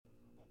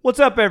What's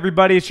up,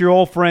 everybody? It's your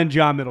old friend,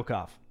 John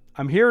Middlecoff.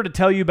 I'm here to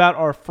tell you about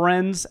our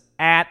friends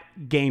at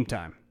Game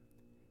Time.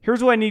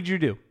 Here's what I need you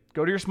to do.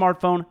 Go to your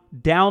smartphone,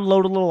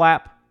 download a little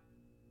app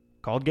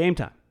called Game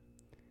Time.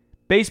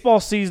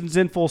 Baseball season's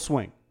in full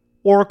swing.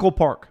 Oracle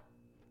Park.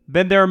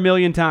 Been there a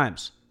million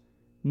times.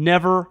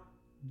 Never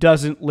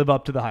doesn't live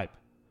up to the hype.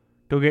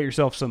 Go get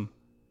yourself some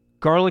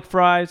garlic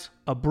fries,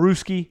 a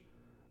brewski,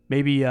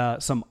 maybe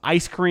some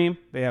ice cream.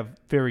 They have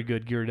very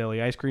good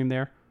Ghirardelli ice cream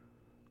there.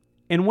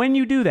 And when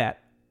you do that,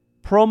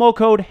 promo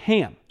code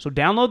HAM. So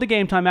download the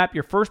Game Time app.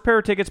 Your first pair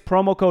of tickets,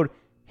 promo code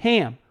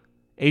HAM,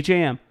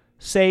 H-A-M,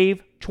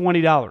 save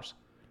 $20.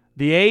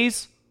 The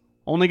A's,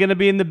 only going to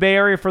be in the Bay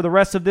Area for the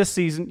rest of this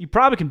season. You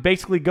probably can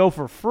basically go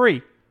for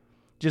free.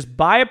 Just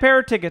buy a pair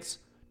of tickets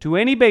to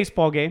any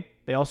baseball game.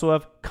 They also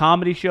have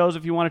comedy shows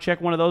if you want to check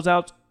one of those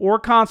out, or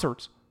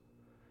concerts.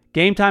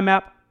 Game Time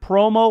app,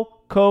 promo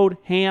code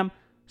HAM,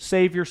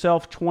 save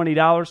yourself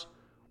 $20.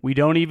 We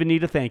don't even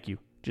need a thank you.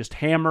 Just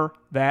hammer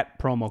that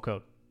promo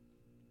code.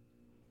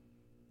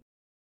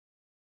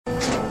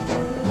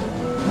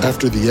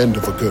 After the end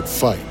of a good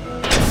fight,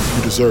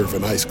 you deserve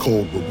an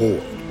ice-cold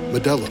reward.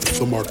 Modelo is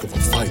the mark of a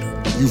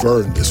fighter. You've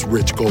earned this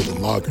rich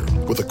golden lager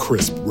with a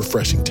crisp,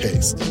 refreshing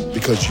taste.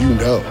 Because you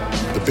know,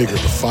 the bigger the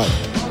fight,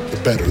 the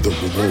better the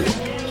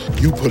reward.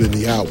 You put in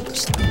the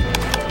hours,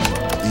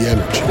 the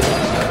energy,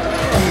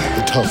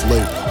 the tough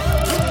labor.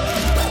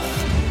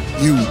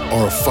 You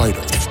are a fighter,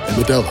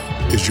 and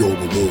Modelo is your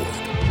reward.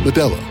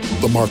 Modelo,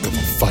 the mark of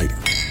a fighter.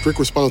 Drink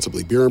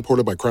responsibly. Beer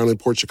imported by Crown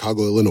Imports,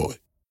 Chicago, Illinois.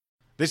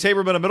 This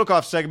Haberman and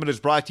Middlecoff segment is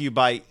brought to you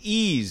by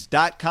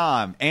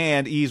Ease.com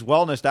and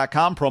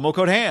EaseWellness.com, promo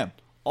code HAM.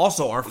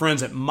 Also, our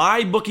friends at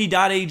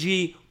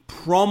MyBookie.ag,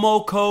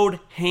 promo code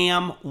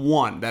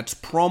HAM1. That's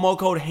promo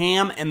code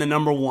HAM and the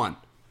number 1.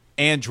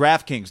 And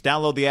DraftKings.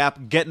 Download the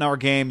app, get in our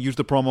game, use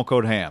the promo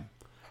code HAM.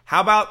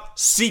 How about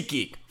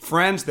SeatGeek?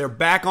 Friends, they're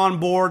back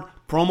on board.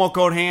 Promo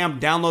code HAM.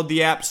 Download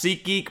the app,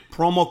 SeatGeek,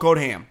 promo code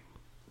HAM.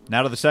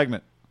 Now to the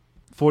segment.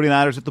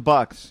 49ers at the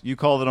Bucs. You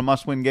called it a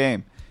must-win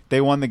game. They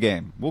won the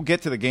game. We'll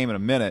get to the game in a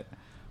minute,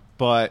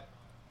 but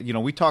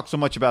we talked so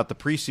much about the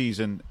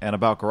preseason and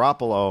about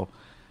Garoppolo.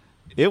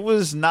 It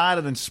was not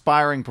an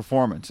inspiring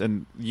performance,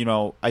 and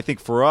I think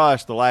for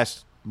us the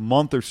last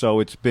month or so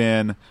it's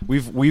been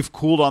we've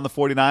cooled on the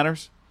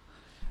 49ers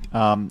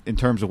in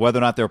terms of whether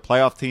or not they're a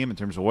playoff team, in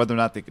terms of whether or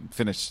not they can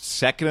finish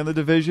second in the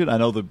division. I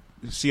know the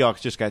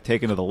Seahawks just got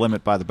taken to the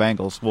limit by the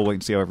Bengals. We'll wait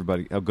and see how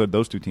good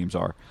those two teams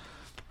are.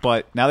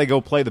 But now they go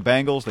play the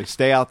Bengals. They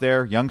stay out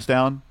there,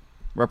 Youngstown,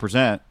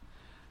 represent.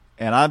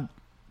 And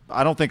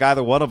I don't think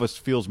either one of us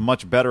feels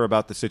much better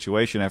about the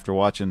situation after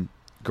watching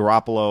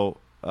Garoppolo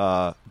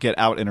get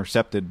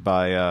out-intercepted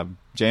by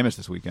Jameis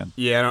this weekend.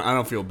 Yeah, I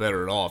don't feel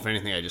better at all. If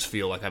anything, I just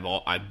feel like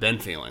I've been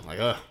feeling like,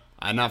 I'm not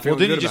feeling good about this. Well,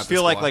 didn't you just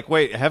feel like,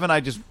 wait, haven't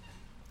I just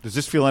 – does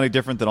this feel any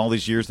different than all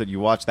these years that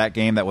you watched that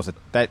game?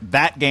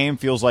 That game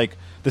feels like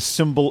the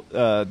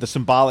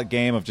symbolic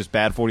game of just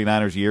bad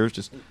 49ers years,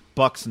 just –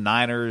 Bucks,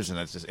 Niners, and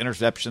it's just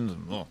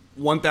interceptions.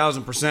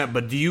 1,000%.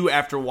 But do you,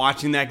 after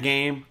watching that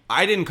game,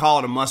 I didn't call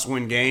it a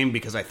must-win game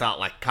because I thought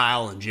like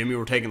Kyle and Jimmy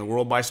were taking the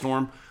world by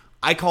storm.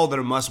 I called it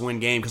a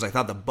must-win game because I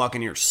thought the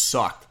Buccaneers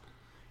sucked.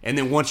 And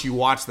then once you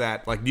watch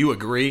that, do you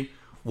agree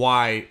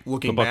why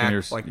looking back,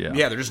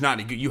 they're just not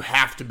any good. You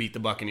have to beat the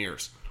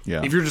Buccaneers.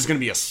 Yeah. If you're just going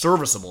to be a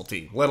serviceable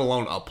team, let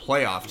alone a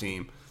playoff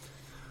team.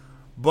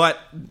 But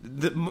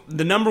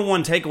the number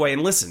one takeaway,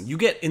 and listen, you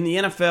get in the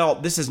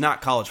NFL, this is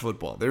not college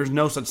football. There's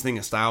no such thing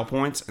as style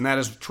points, and that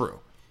is true.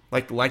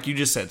 Like you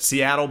just said,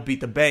 Seattle beat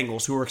the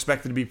Bengals, who were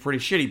expected to be pretty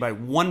shitty, by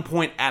 1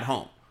 point at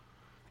home.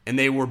 And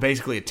they were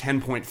basically a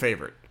 10-point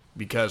favorite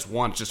because,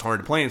 one, it's just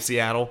hard to play in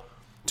Seattle.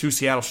 2,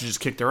 Seattle should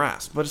just kick their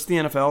ass. But it's the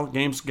NFL.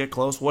 Games get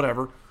close,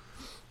 whatever.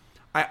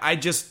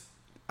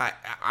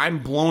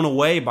 I'm blown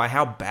away by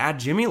how bad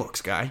Jimmy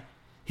looks, guy.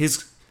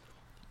 His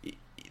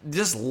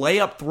just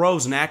layup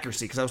throws and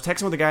accuracy. Because I was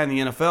texting with a guy in the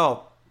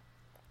NFL.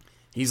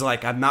 He's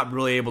like, I'm not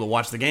really able to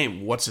watch the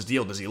game. What's his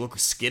deal? Does he look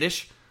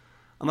skittish?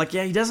 I'm like,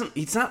 yeah, he doesn't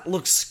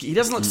look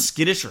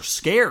skittish or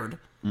scared.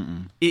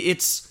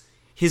 It's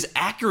his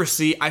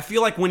accuracy. I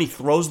feel like when he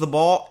throws the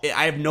ball,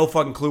 I have no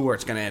fucking clue where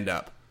it's going to end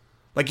up.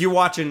 Like you're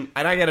watching,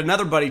 and I got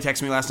another buddy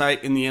text me last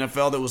night in the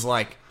NFL that was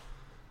like,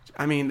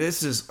 I mean,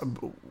 this is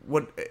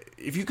what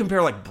if you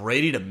compare like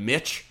Brady to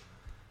Mitch?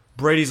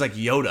 Brady's like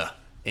Yoda,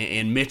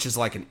 and Mitch is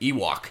like an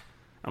Ewok.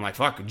 I'm like,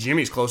 fuck,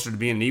 Jimmy's closer to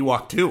being an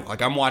Ewok too.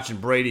 Like I'm watching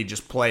Brady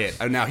just play it.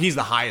 Now he's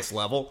the highest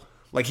level.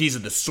 Like he's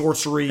at the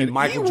sorcery,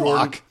 Michael Ewok?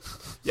 Jordan.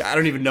 Yeah, I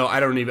don't even know.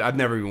 I've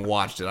never even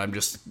watched it. I'm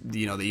just,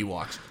 the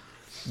Ewoks.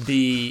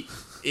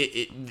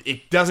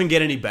 It doesn't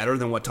get any better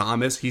than what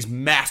Tom is. He's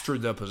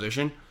mastered the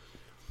position.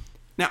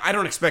 Now, I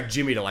don't expect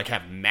Jimmy to like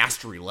have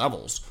mastery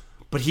levels,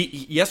 but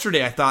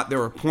yesterday I thought there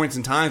were points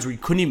and times where you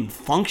couldn't even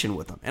function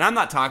with him. And I'm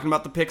not talking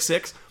about the pick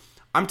six.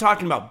 I'm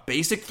talking about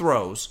basic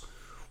throws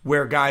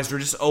where guys are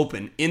just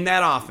open in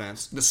that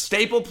offense. The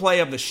staple play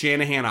of the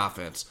Shanahan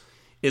offense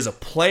is a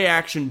play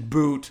action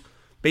boot,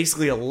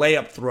 basically a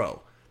layup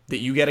throw that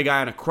you get a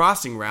guy on a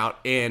crossing route,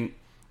 and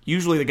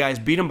usually the guys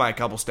beat him by a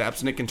couple steps,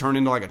 and it can turn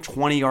into like a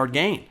 20-yard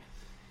gain.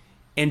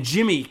 And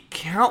Jimmy,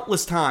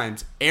 countless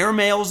times,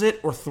 airmails it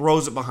or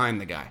throws it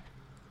behind the guy,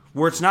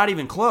 where it's not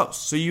even close.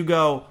 So you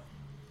go,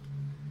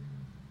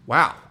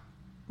 wow,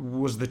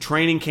 was the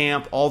training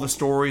camp, all the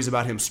stories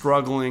about him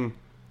struggling,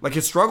 like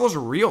his struggles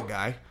are real,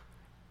 guy.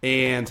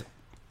 And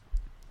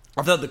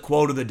I thought the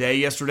quote of the day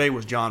yesterday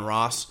was John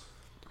Ross,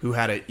 who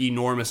had an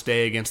enormous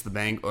day against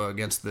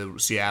the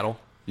Seattle.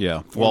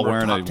 Yeah, while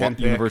wearing a pick.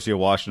 University of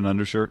Washington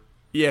undershirt.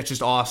 Yeah, it's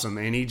just awesome.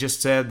 And he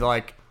just said,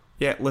 like,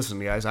 yeah, listen,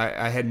 guys,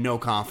 I had no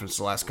confidence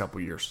the last couple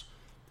of years.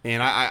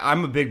 And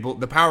I'm a big...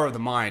 The power of the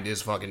mind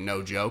is fucking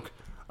no joke.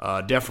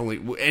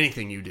 Definitely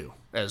anything you do,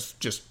 as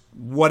just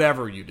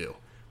whatever you do.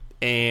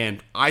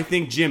 And I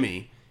think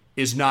Jimmy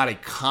is not a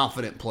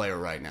confident player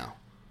right now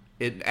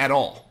at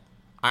all.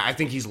 I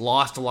think he's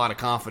lost a lot of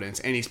confidence,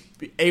 and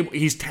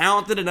he's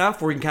talented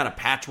enough where he can kind of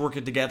patchwork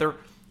it together,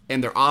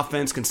 and their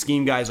offense can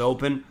scheme guys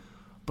open.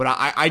 But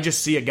I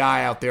just see a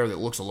guy out there that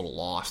looks a little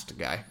lost,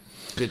 guy.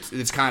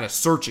 It's kind of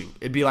searching.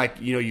 It'd be like,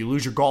 you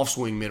lose your golf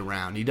swing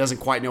mid-round. He doesn't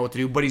quite know what to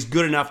do, but he's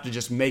good enough to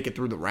just make it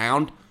through the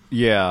round.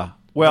 Yeah.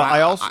 Well,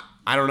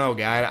 I don't know,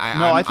 guy.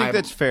 I think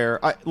that's fair.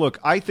 Look,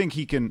 I think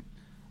he can.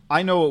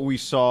 I know what we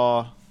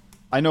saw.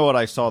 I know what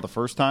I saw the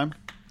first time.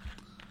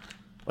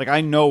 Like,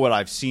 I know what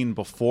I've seen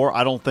before.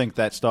 I don't think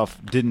that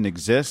stuff didn't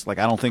exist. Like,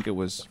 I don't think it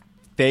was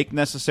fake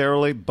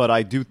necessarily, but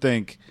I do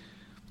think,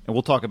 and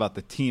we'll talk about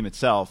the team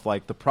itself,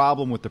 like, the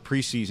problem with the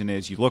preseason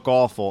is you look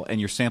awful and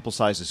your sample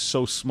size is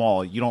so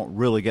small, you don't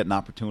really get an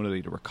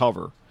opportunity to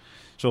recover.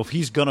 So if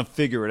he's going to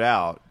figure it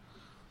out,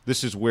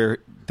 this is where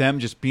them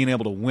just being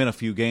able to win a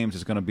few games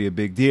is going to be a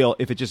big deal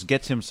if it just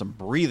gets him some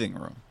breathing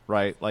room,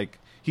 right? Like,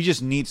 he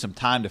just needs some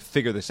time to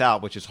figure this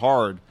out, which is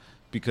hard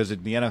because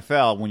in the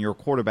NFL, when you're a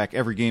quarterback,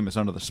 every game is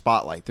under the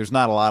spotlight. There's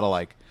not a lot of,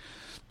 like,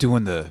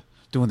 doing the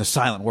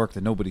silent work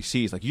that nobody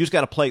sees. Like, you just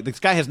got to play.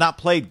 This guy has not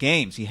played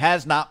games. He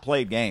has not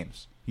played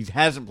games. He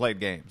hasn't played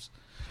games.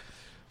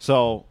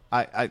 So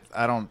I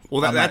don't.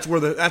 Well, that's where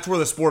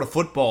the sport of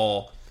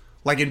football,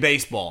 like in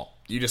baseball,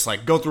 you just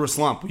like go through a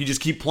slump. You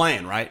just keep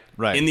playing, right?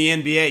 Right. In the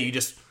NBA,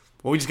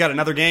 we just got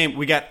another game.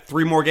 We got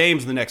 3 more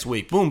games the next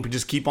week. Boom,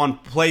 just keep on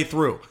play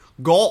through.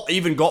 Golf,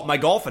 my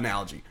golf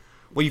analogy.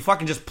 Well, you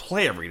fucking just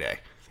play every day.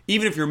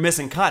 Even if you're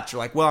missing cuts, you're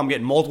like, well, I'm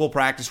getting multiple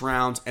practice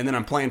rounds, and then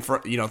I'm playing for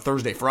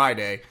Thursday,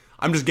 Friday.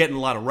 I'm just getting a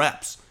lot of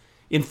reps.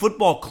 In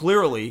football,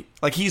 clearly,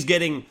 like he's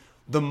getting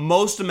the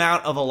most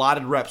amount of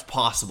allotted reps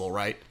possible,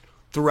 right?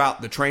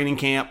 Throughout the training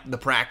camp, the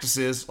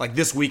practices, like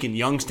this week in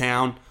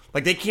Youngstown.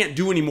 Like they can't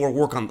do any more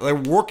work they're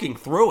working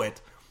through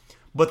it.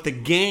 But the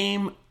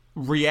game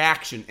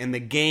reaction and the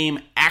game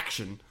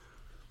action,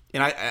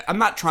 and I'm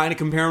not trying to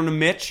compare him to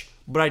Mitch,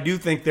 but I do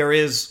think there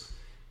is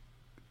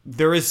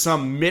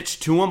some Mitch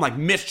to him. Like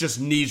Mitch just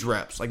needs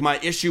reps. Like my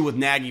issue with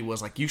Nagy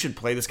was like, you should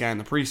play this guy in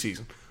the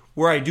preseason.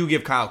 Where I do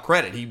give Kyle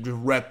credit, he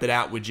just repped it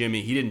out with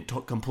Jimmy. He didn't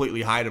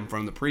completely hide him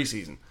from the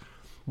preseason.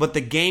 But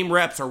the game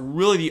reps are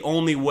really the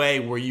only way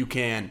where you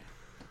can.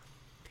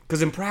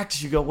 Because in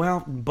practice you go,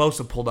 well,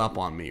 Bosa pulled up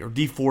on me, or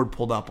D Ford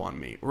pulled up on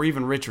me, or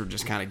even Richard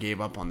just kind of gave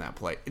up on that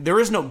play. There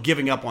is no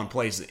giving up on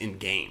plays in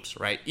games,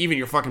 right? Even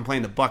you're fucking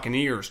playing the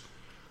Buccaneers.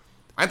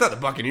 I thought the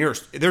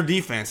Buccaneers, their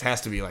defense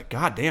has to be like,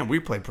 God damn, we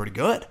played pretty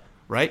good,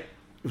 right?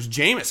 It was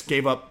Jameis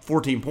gave up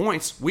 14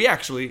 points. I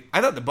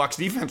thought the Bucs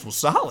defense was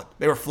solid.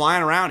 They were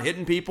flying around,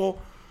 hitting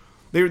people.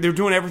 They were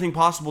doing everything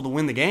possible to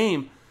win the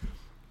game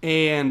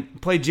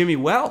and played Jimmy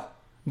well.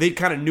 They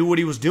kind of knew what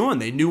he was doing.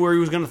 They knew where he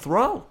was going to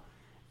throw.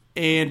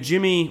 And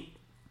Jimmy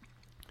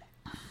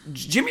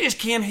just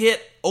can't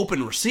hit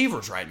open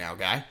receivers right now,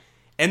 guy.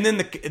 And then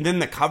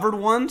the covered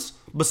ones,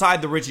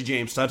 beside the Richie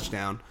James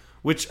touchdown,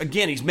 which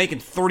again he's making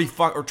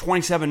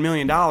 $27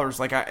 million.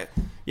 Like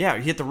you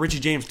hit the Richie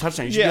James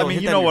touchdown. You should be able to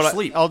hit that in your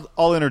sleep.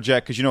 I'll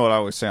interject because you know what I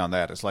always say on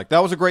that. It's like that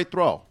was a great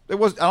throw. It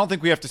was. I don't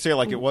think we have to say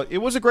like it was. It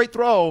was a great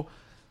throw.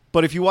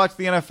 But if you watch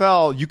the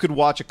NFL, you could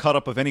watch a cut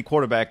up of any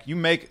quarterback.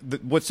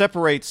 What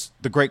separates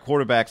the great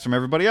quarterbacks from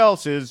everybody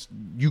else is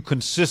you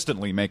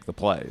consistently make the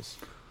plays.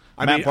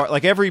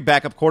 Like every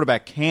backup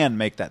quarterback can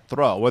make that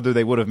throw. Whether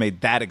they would have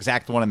made that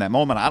exact one in that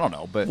moment, I don't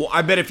know. But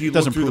I bet if you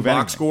look through the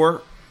box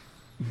score,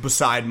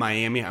 beside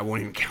Miami, I won't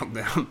even count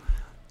them.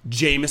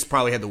 Jameis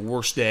probably had the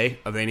worst day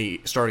of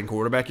any starting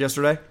quarterback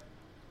yesterday.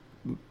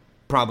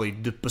 Probably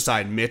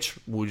beside Mitch.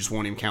 We just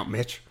won't even count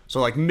Mitch.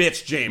 So like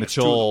Jameis,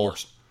 Mitchell. 2 of the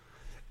worst.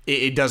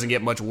 It doesn't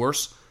get much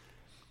worse.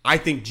 I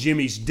think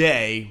Jimmy's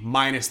day,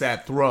 minus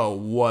that throw,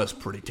 was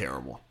pretty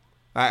terrible.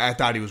 I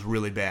thought he was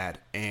really bad.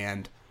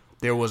 And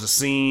there was a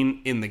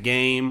scene in the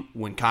game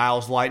when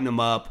Kyle's lighting him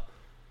up.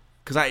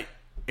 Because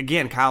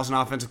Kyle's an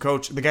offensive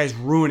coach. The guy's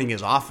ruining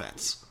his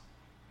offense.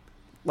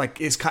 Like,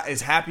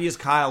 as happy as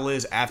Kyle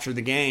is after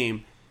the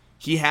game,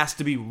 he has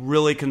to be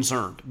really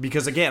concerned.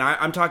 Because, again,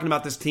 I'm talking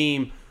about this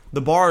team.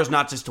 The bar is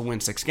not just to win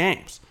 6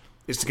 games.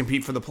 It's to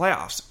compete for the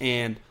playoffs.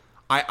 And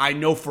I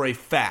know for a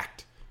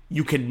fact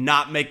you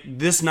cannot make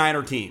this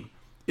Niner team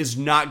is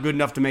not good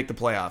enough to make the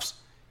playoffs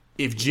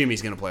if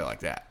Jimmy's going to play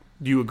like that.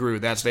 Do you agree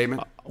with that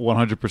statement?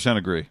 100%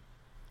 agree.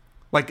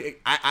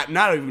 Like, I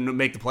not even to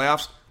make the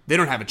playoffs. They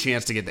don't have a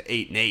chance to get the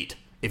 8-8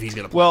 if he's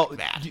going to play like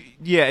that.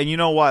 Yeah, and you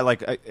know why?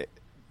 Like,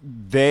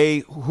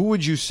 who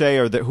would you say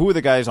who are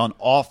the guys on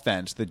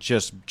offense that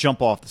just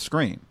jump off the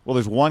screen? Well,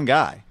 there's one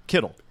guy,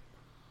 Kittle.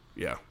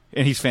 Yeah.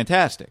 And he's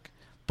fantastic.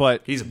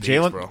 But he's a beast,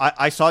 Jalen, bro.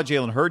 I saw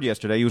Jalen Hurd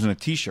yesterday. He was in a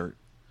T-shirt.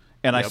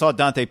 And I saw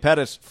Dante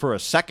Pettis for a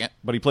second,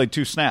 but he played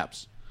 2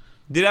 snaps.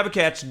 Did have a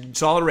catch,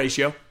 solid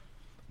ratio.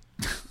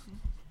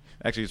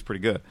 Actually, it's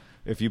pretty good.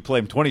 If you play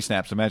him 20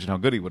 snaps, imagine how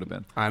good he would have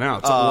been. I know.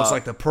 It's almost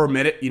like the per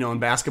minute, in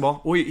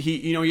basketball. Well,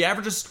 he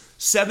averages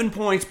 7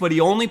 points, but he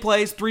only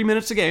plays 3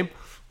 minutes a game.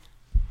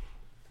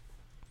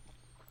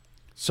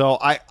 So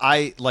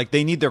I like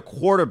they need their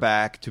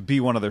quarterback to be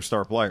one of their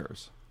star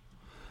players.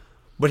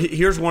 But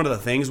here's one of the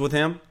things with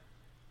him.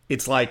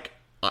 It's like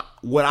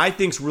what I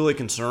think's really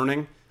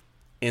concerning,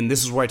 and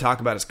this is where I talk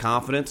about his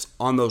confidence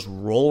on those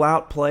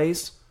rollout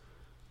plays,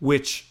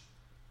 which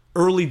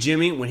early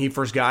Jimmy, when he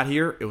first got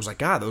here, it was like,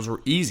 God, those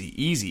were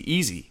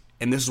easy.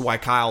 And this is why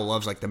Kyle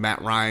loves like the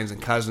Matt Ryans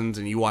and Cousins,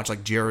 and you watch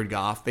like Jared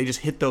Goff. They just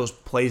hit those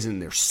plays in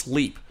their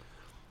sleep.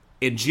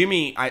 And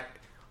Jimmy,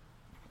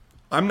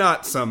 I'm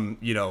not some,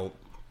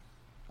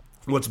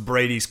 what's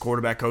Brady's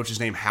quarterback coach's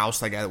name? House,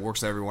 that guy that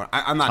works with everyone.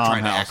 I'm not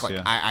trying to act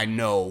like I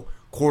know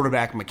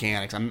quarterback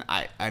mechanics.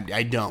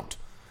 I don't.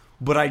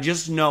 But I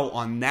just know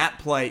on that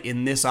play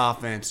in this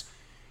offense,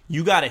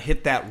 you got to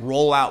hit that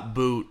rollout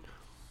boot,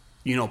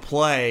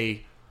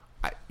 play.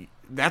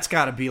 That's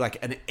got to be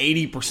like an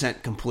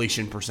 80%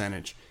 completion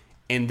percentage.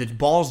 And the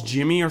balls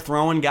Jimmy are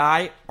throwing,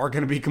 guy, are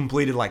going to be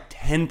completed like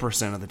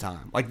 10% of the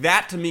time. Like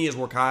that to me is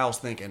where Kyle's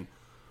thinking,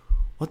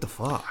 what the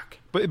fuck?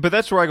 But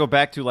that's where I go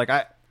back to. Like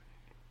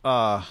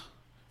I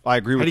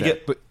agree with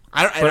that.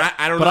 I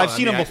don't know. But I've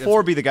seen him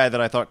before be the guy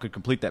that I thought could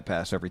complete that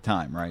pass every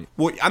time, right?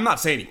 Well, I'm not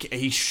saying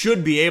he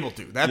should be able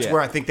to. That's where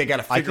I think they got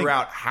to figure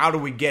out how do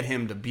we get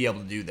him to be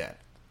able to do that.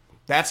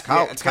 It's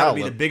got to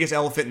be the biggest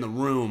elephant in the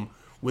room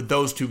with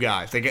those two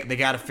guys. They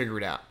got to figure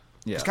it out.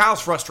 Because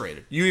Kyle's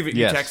frustrated. You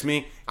text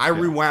me. I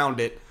rewound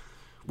it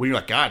when you're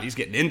like, God, he's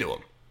getting into him.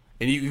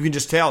 And you can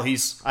just tell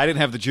he's... I didn't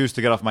have the juice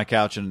to get off my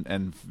couch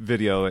and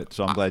video it,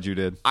 so I'm glad you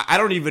did. I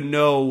don't even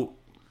know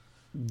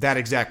that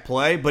exact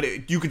play,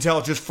 but you can tell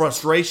it's just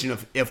frustration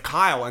of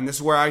Kyle, and this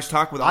is where I used to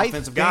talk with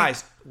offensive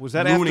guys. Was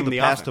that after the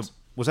pass to?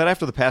 Was that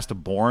after the pass to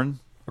Bourne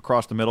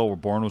across the middle, where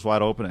Bourne was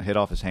wide open and hit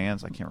off his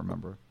hands? I can't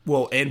remember.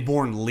 Well, and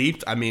Bourne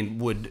leaped. I mean,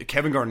 would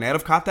Kevin Garnett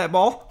have caught that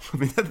ball? I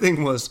mean, that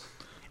thing was,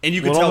 and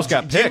you could tell almost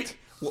got picked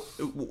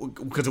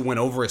because it went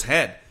over his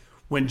head.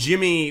 When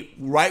Jimmy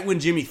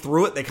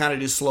threw it, they kind of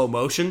did slow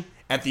motion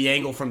at the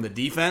angle from the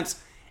defense,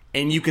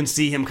 and you can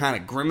see him kind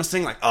of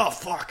grimacing, like, "Oh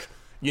fuck."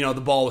 The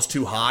ball was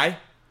too high.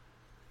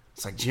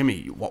 It's like,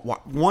 Jimmy,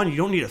 one, you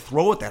don't need to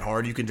throw it that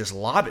hard. You can just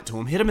lob it to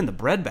him. Hit him in the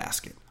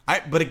breadbasket.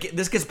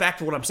 This gets back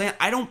to what I'm saying.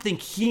 I don't think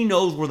he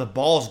knows where the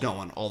ball's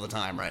going all the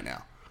time right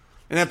now.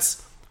 And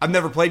I've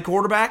never played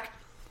quarterback,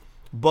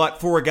 but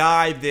for a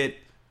guy that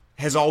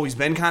has always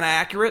been kind of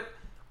accurate,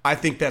 I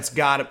think that's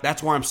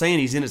why I'm saying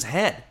he's in his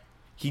head.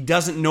 He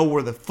doesn't know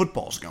where the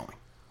football's going,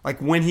 like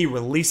when he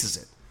releases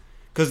it.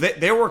 Because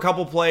there were a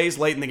couple plays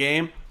late in the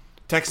game,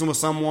 texting with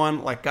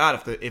someone like,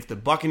 God, if the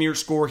Buccaneers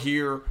score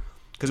here,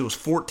 because it was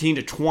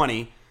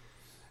 14-20,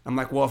 I'm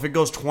like, well, if it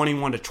goes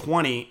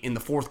 21-20 in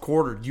the fourth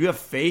quarter, do you have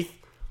faith?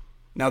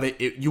 Now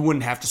you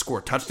wouldn't have to score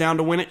a touchdown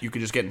to win it. You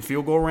could just get in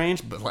field goal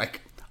range. But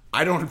like,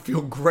 I don't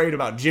feel great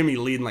about Jimmy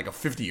leading like a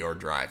 50-yard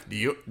drive.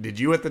 Did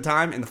you at the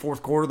time in the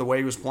fourth quarter the way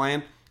he was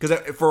playing?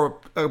 Because for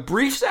a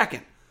brief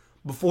second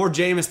before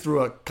Jameis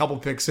threw a couple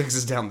pick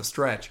sixes down the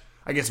stretch,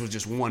 I guess it was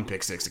just one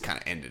pick six that kind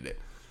of ended it.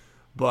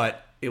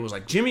 But it was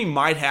like Jimmy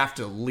might have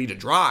to lead a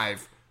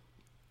drive,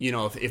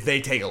 if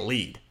they take a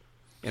lead.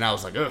 And I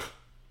was like, ugh.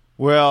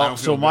 Well,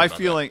 so my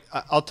feeling,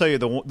 I'll tell you,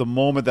 the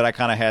moment that I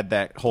kind of had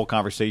that whole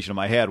conversation in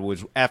my head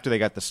was after they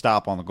got the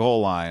stop on the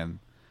goal line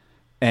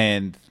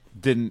and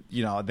didn't,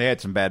 they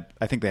had some bad,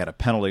 I think they had a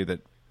penalty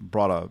that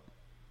brought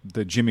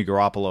the Jimmy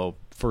Garoppolo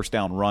first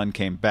down run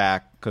came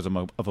back because of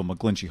a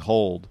McGlinchey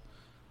hold.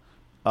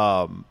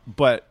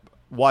 But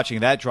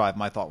watching that drive,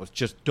 my thought was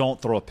just don't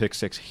throw a pick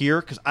six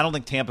here because I don't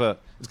think Tampa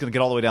is going to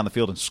get all the way down the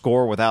field and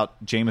score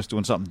without Jameis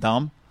doing something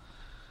dumb.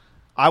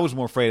 I was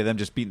more afraid of them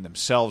just beating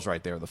themselves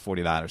right there, the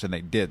 49ers, and they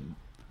didn't.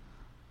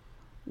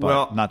 But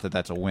well, not that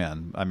that's a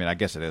win. I mean, I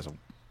guess it is a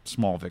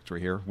small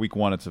victory here. Week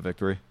 1, it's a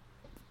victory.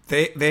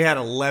 They had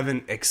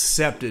 11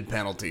 accepted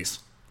penalties.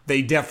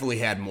 They definitely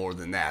had more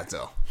than that,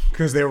 though,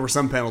 because there were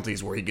some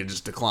penalties where he could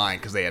just decline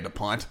because they had to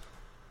punt.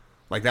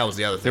 Like, that was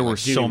the other thing. There were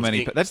so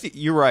many.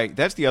 You're right.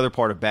 That's the other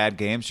part of bad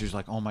games. You're just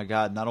like, oh, my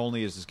God, not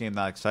only is this game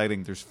not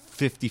exciting, there's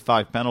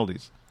 55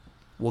 penalties.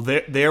 Well,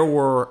 there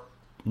were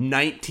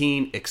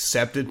 19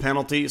 accepted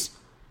penalties.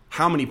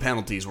 How many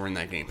penalties were in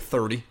that game?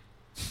 30.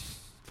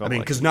 I mean,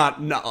 because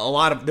not a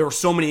lot of there were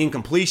so many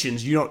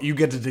incompletions. You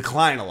get to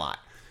decline a lot.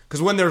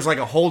 Because when there's like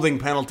a holding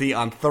penalty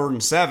on 3rd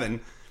and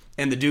 7,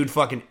 and the dude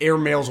fucking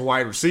airmails a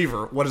wide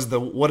receiver, what does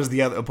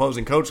the other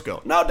opposing coach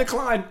go? No,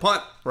 decline,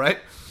 punt, right?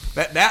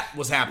 That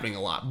was happening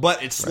a lot,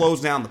 but it slows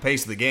down the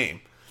pace of the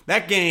game.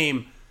 That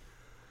game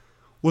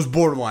was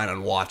borderline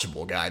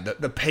unwatchable, guy.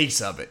 The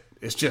pace of it,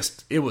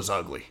 it was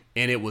ugly.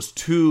 And it was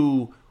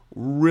too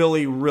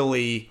really,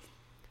 really...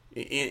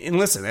 And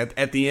listen,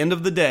 at the end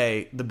of the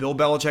day, the Bill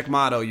Belichick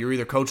motto, you're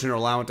either coaching or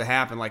allowing it to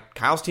happen. Like,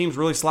 Kyle's team's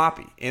really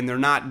sloppy, and they're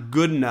not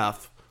good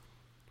enough.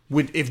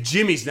 If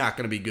Jimmy's not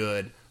going to be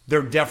good,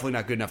 they're definitely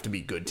not good enough to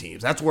be good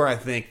teams. That's where I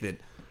think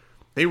that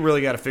they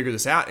really got to figure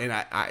this out. And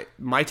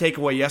my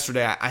takeaway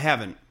yesterday,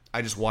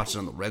 I just watched it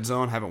on the Red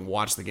Zone, haven't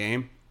watched the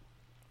game.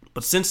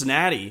 But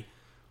Cincinnati,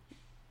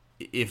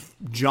 if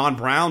John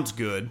Brown's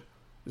good,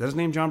 is that his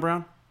name, John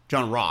Brown?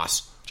 John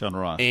Ross.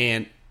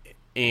 And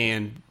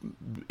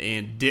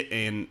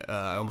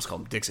I almost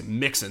called him Dixon,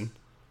 Mixon.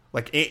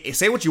 Like,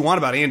 say what you want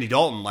about Andy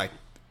Dalton. Like,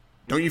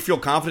 don't you feel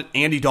confident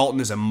Andy Dalton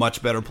is a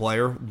much better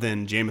player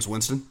than Jameis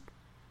Winston?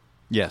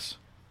 Yes.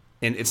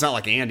 And it's not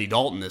like Andy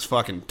Dalton is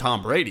fucking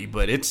Tom Brady,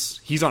 but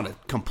he's on a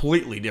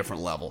completely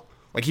different level.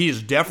 Like, he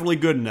is definitely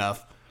good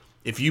enough.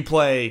 If the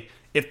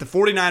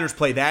 49ers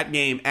play that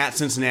game at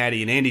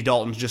Cincinnati and Andy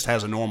Dalton just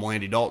has a normal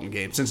Andy Dalton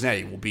game,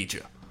 Cincinnati will beat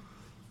you.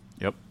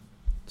 Yep.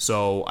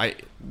 So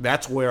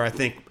that's where I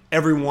think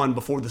everyone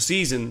before the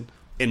season,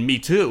 and me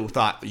too,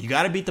 thought you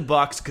got to beat the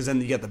Bucs because then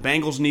you got the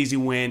Bengals an easy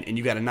win and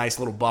you got a nice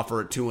little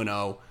buffer at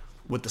 2-0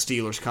 with the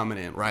Steelers coming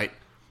in, right?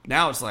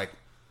 Now it's like,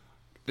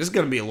 this is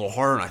going to be a little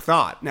harder than I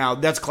thought. Now,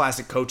 that's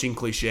classic coaching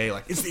cliche.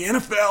 Like, it's the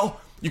NFL.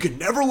 You can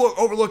never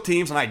overlook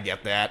teams, and I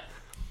get that.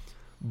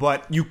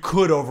 But you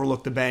could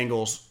overlook the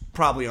Bengals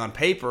probably on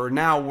paper.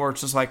 Now where it's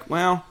just like,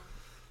 well,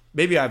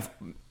 maybe I've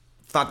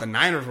thought the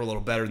Niners were a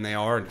little better than they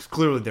are, and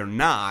clearly they're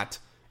not.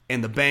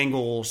 And the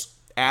Bengals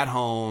at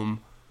home,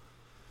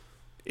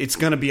 it's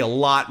going to be a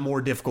lot more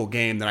difficult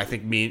game than I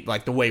think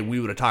the way we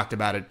would have talked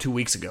about it 2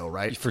 weeks ago,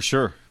 right? For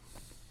sure.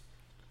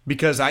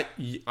 Because I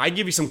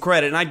give you some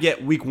credit, and I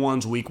get week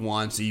one,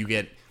 so you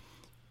get,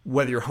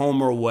 whether you're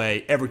home or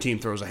away, every team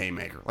throws a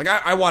haymaker. Like,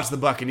 I watched the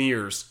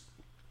Buccaneers,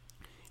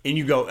 and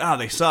you go, oh,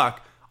 they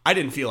suck. I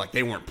didn't feel like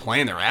they weren't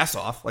playing their ass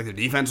off. Like, their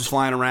defense was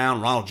flying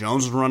around. Ronald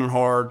Jones was running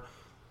hard.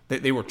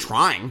 They were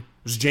trying.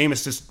 It was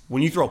Jameis just,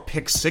 when you throw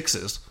pick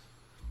sixes,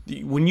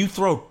 when you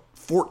throw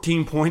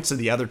 14 points to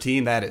the other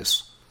team,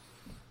 that's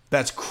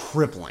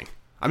crippling.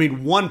 I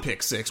mean, one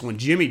pick six, when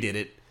Jimmy did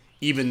it,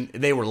 even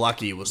they were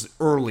lucky it was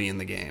early in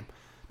the game.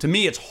 To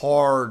me, it's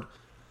hard.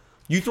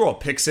 You throw a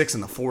pick six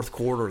in the fourth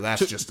quarter,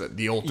 that's just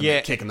the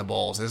ultimate kick in the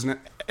balls, isn't it?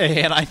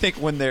 And I think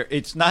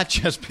it's not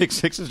just pick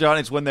sixes, John.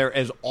 It's when they're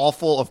as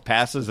awful of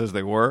passes as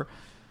they were.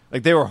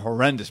 Like, they were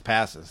horrendous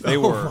passes. They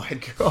were. Oh, my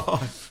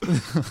God.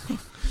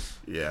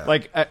 Yeah.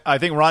 Like, I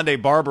think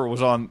Rondé Barber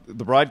was on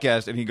the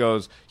broadcast, and he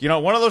goes,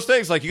 one of those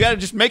things, like, you got to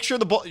just make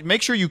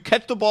sure you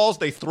catch the balls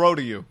they throw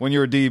to you when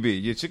you're a DB.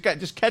 You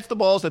just catch the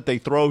balls that they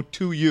throw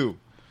to you.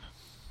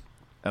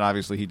 And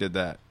obviously he did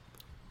that.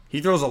 He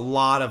throws a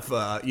lot of,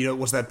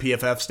 what's that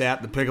PFF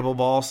stat, the pickable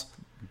balls?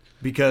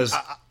 Because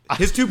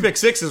his two pick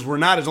sixes were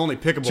not his only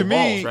pickable to balls,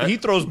 me, right? He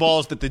throws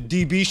balls that the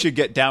DB should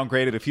get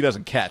downgraded if he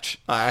doesn't catch.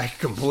 I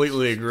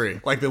completely agree.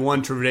 Like the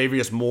one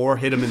Tre'Davious Moore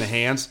hit him in the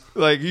hands.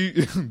 Like,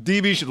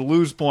 DB should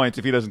lose points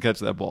if he doesn't catch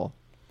that ball.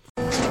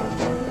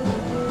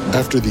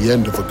 After the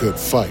end of a good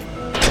fight,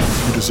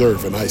 you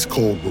deserve an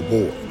ice-cold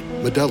reward.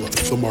 Modelo,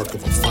 the mark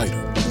of a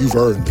fighter. You've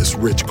earned this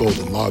rich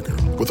golden lager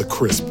with a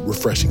crisp,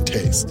 refreshing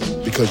taste.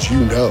 Because you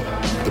know,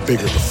 the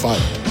bigger the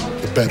fight,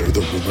 the better the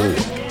reward.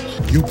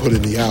 You put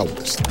in the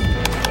hours,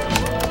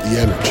 the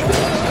energy,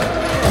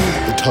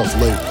 the tough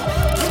labor.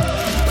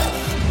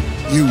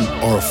 You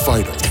are a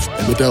fighter,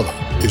 and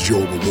Modelo is your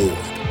reward.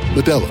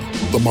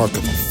 Modelo, the mark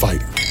of a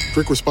fighter.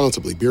 Drink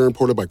responsibly. Beer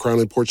imported by Crown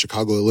Imports,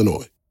 Chicago,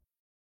 Illinois.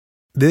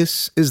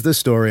 This is the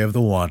story of the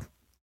one.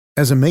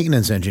 As a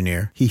maintenance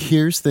engineer, he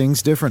hears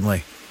things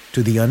differently.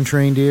 To the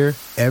untrained ear,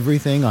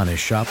 everything on his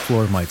shop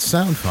floor might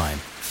sound fine,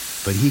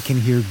 but he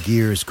can hear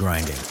gears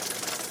grinding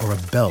or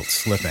a belt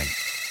slipping.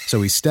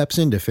 So he steps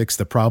in to fix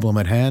the problem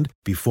at hand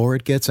before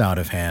it gets out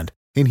of hand.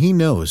 And he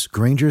knows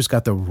Grainger's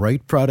got the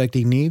right product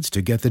he needs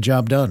to get the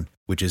job done,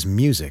 which is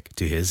music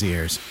to his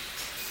ears.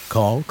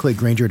 Call, click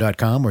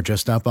Grainger.com, or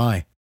just stop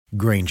by.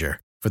 Grainger,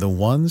 for the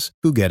ones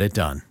who get it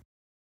done.